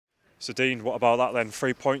So Dean, what about that then?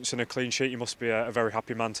 3 points and a clean sheet. You must be a very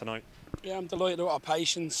happy man tonight. Yeah, I'm delighted with our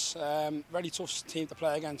patience. Very tough team to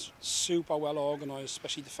play against. Super well organised,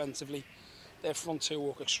 especially defensively. Their front two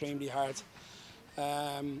work extremely hard.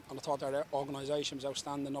 And I thought their organisation was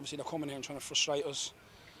outstanding. Obviously they're coming here and trying to frustrate us.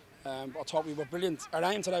 But I thought we were brilliant. Our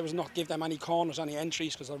aim today was not give them any corners, any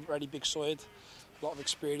entries, because they're a very big side. A lot of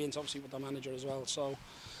experience, obviously, with the manager as well. So,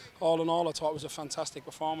 all in all, I thought it was a fantastic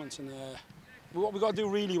performance. And what we've got to do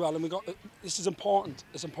really well, and this is important.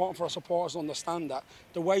 It's important for our supporters to understand that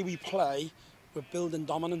the way we play, we're building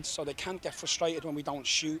dominance, so they can't get frustrated when we don't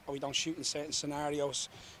shoot or we don't shoot in certain scenarios.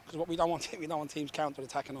 Because what we don't want teams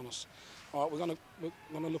counter-attacking on us. All right, we're going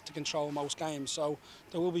to look to control most games. So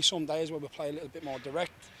there will be some days where we play a little bit more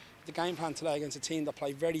direct. The game plan today against a team that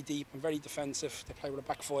play very deep and very defensive. They play with a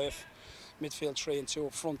back five, midfield 3 and 2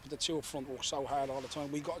 up front, but the 2 up front work so hard all the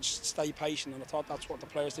time. We've got to just stay patient, and I thought that's what the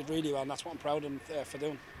players did really well, and that's what I'm proud of them for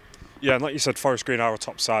doing. Yeah, and like you said, Forest Green are a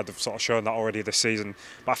top side. They've sort of shown that already this season.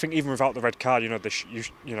 But I think even without the red card,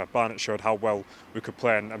 Barnet showed how well we could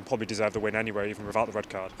play and probably deserved the win anyway, even without the red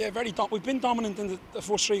card. Yeah, we've been dominant in the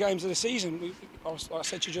first 3 games of the season. I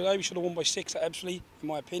said to you today, we should have won by 6 at Ebbsfleet, in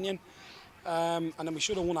my opinion. And then we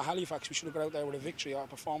should have won at Halifax. We should have got out there with a victory. Our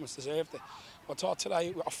performance deserved it. I thought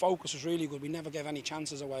today our focus was really good. We never gave any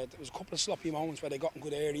chances away. There was a couple of sloppy moments where they got in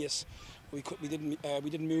good areas. We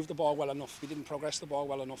didn't move the ball well enough. We didn't progress the ball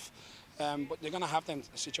well enough. But they're going to have them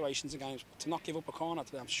situations in games. But to not give up a corner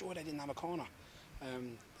today, I'm sure they didn't have a corner.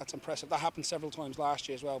 That's impressive. That happened several times last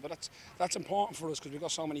year as well. But that's important for us because we've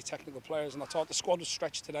got so many technical players. And I thought the squad was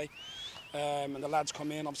stretched today. And the lads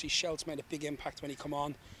come in. Obviously, Shelt's made a big impact when he come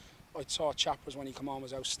on. I saw Chappers when he come on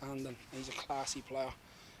was outstanding. He's a classy player.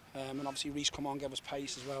 And obviously Reece come on, gave us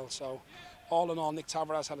pace as well. So all in all, Nick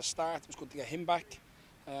Tavares had a start. It was good to get him back.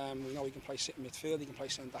 We know he can play sitting midfield, he can play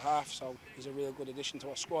centre half, so he's a real good addition to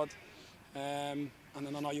our squad. And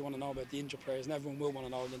then I know you want to know about the injured players, and everyone will want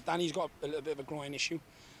to know. Danny's got a little bit of a groin issue,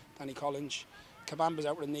 Danny Collins. Kabamba's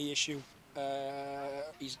out with a knee issue.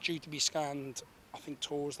 He's due to be scanned, I think,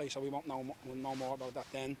 Thursday, so we'll know more about that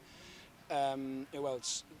then.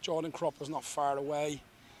 Jordan Kropp was not far away.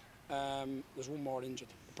 There's one more injured.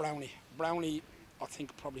 Brownie, I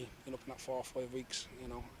think probably been looking at 4 or 5 weeks,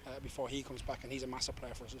 before he comes back, and he's a massive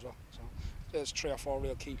player for us as well. So there's 3 or 4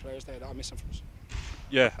 real key players there that are missing for us.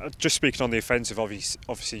 Yeah, just speaking on the offensive,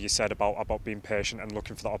 obviously you said about being patient and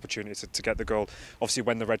looking for the opportunity to get the goal. Obviously,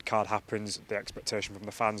 when the red card happens, the expectation from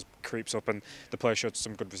the fans creeps up, and the players showed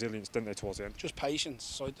some good resilience, didn't they, towards the end? Just patience,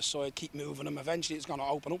 side to side, keep moving them. Eventually, it's going to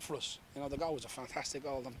open up for us. The goal was a fantastic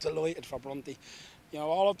goal. I'm delighted for Brunty.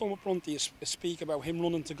 All I've done with Brunty is speak about him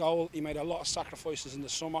running to goal. He made a lot of sacrifices in the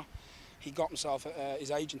summer. He got himself,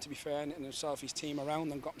 his agent to be fair, and himself, his team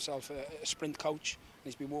around, and got himself a sprint coach. And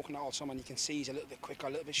he's been walking out all summer, and you can see he's a little bit quicker, a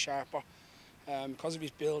little bit sharper. Because of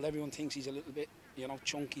his build, everyone thinks he's a little bit,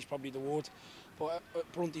 chunky is probably the word. But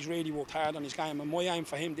Brunty's really worked hard on his game, and my aim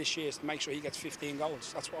for him this year is to make sure he gets 15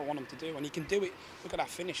 goals. That's what I want him to do, and he can do it. Look at that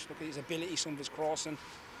finish, look at his ability, some of his crossing.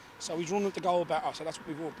 So he's running the goal better, so that's what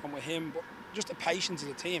we've worked on with him. But just the patience of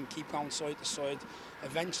the team, keep going side to side.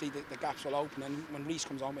 Eventually the gaps will open, and when Reece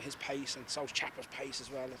comes on with his pace, and so's Chappers' pace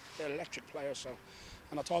as well, they're electric players.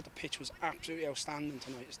 And I thought the pitch was absolutely outstanding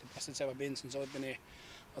tonight. It's the best it's ever been since I've been here.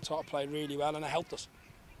 I thought I played really well, and it helped us.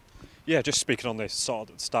 Yeah, just speaking on this sort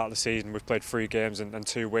of start of the season, we've played 3 games and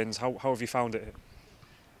 2 wins. How have you found it?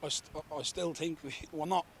 I still think we're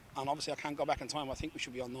not, and obviously I can't go back in time. I think we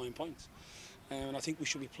should be on 9 points. And I think we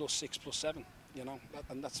should be +6, +7,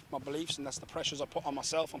 and that's my beliefs, and that's the pressures I put on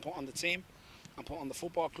myself, and put on the team, and put on the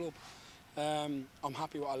football club. I'm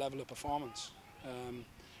happy with our level of performance.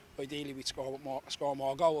 Ideally, we'd score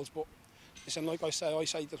more goals, but listen, like I say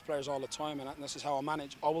to the players all the time, and this is how I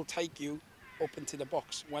manage. I will take you up into the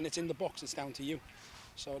box. When it's in the box, it's down to you.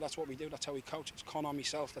 So that's what we do. That's how we coach. It's Con on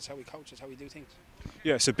myself. That's how we coach. That's how we do things.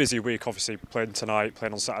 Yeah, it's a busy week. Obviously, playing tonight,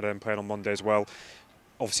 playing on Saturday, and playing on Monday as well.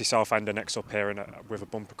 Obviously, Southend are next up here, and with a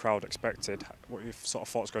bumper crowd expected. What are your sort of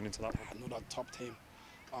thoughts going into that? Another top team.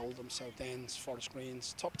 Oldham, Southdens, Forest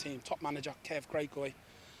Greens, top team, top manager. Kev, great guy.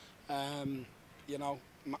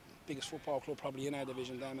 Biggest football club probably in our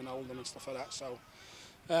division, them and Oldham and stuff like that. So,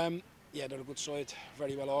 yeah, they're a good side,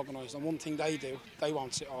 very well organised. And one thing they do, they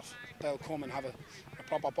won't sit off. They'll come and have a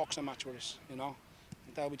proper boxing match with us.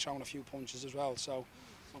 They'll be throwing a few punches as well. So,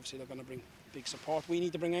 obviously, they're going to bring big support. We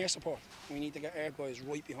need to bring air support. We need to get air guys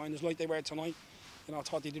right behind us like they were tonight. I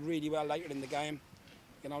thought they did really well later in the game.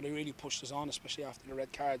 They really pushed us on, especially after the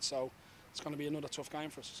red card. So it's going to be another tough game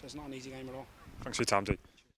for us. So it's not an easy game at all. Thanks for your time, Dee.